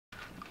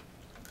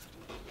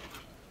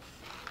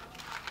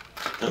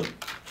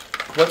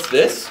What's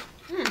this?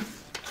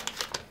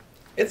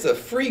 It's a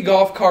free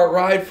golf cart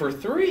ride for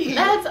 3.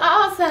 That's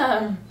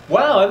awesome.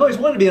 Wow, I've always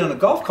wanted to be on a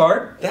golf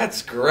cart.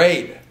 That's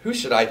great. Who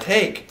should I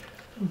take?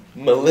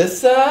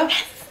 Melissa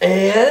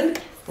and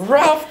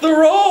Ralph the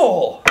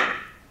Roll.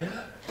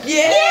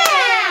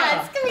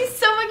 Yeah! It's gonna be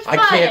so much fun.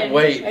 I can't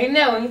wait. I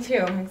know, me too.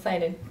 I'm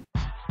excited.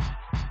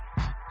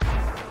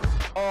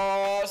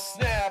 Oh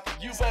snap,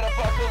 you better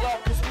buckle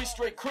up, cause we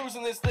straight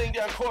cruising this thing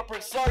down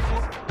corporate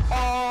circle.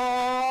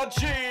 Oh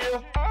gee.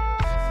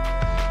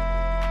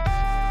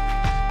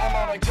 I'm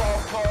on a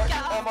golf cart,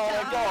 I'm on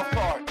a golf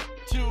cart.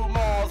 2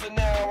 miles an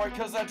hour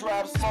cause I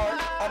drive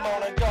smart. I'm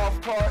on a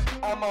golf cart,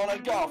 I'm on a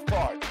golf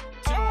cart.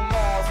 2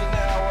 miles an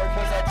hour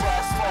cause I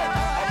drive smart.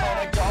 I'm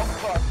on a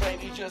golf cart,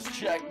 baby, just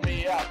check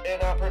me out.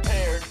 And I'm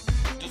prepared,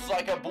 just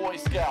like a Boy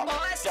Scout.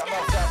 Got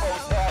my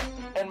Zappos hat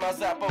and my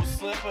Zappos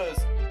slippers.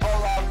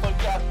 All I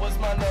forgot was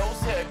my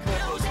nose hair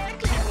clippers.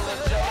 People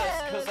are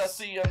jealous cause I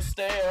see them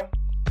stare.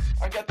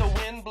 I got the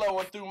wind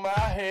blowing through my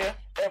hair.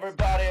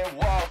 Everybody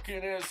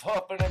walking is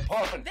huffing and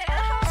puffing.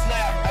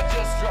 Snap, I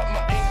just dropped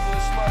my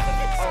English muffin.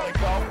 On a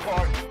golf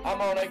cart,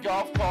 I'm on a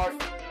golf cart.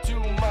 2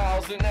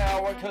 miles an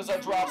hour cause I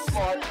drive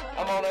smart.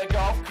 I'm on a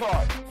golf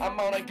cart, I'm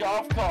on a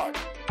golf cart.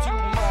 2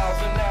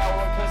 miles an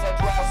hour cause I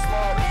drive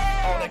smart.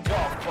 On a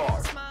golf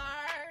cart.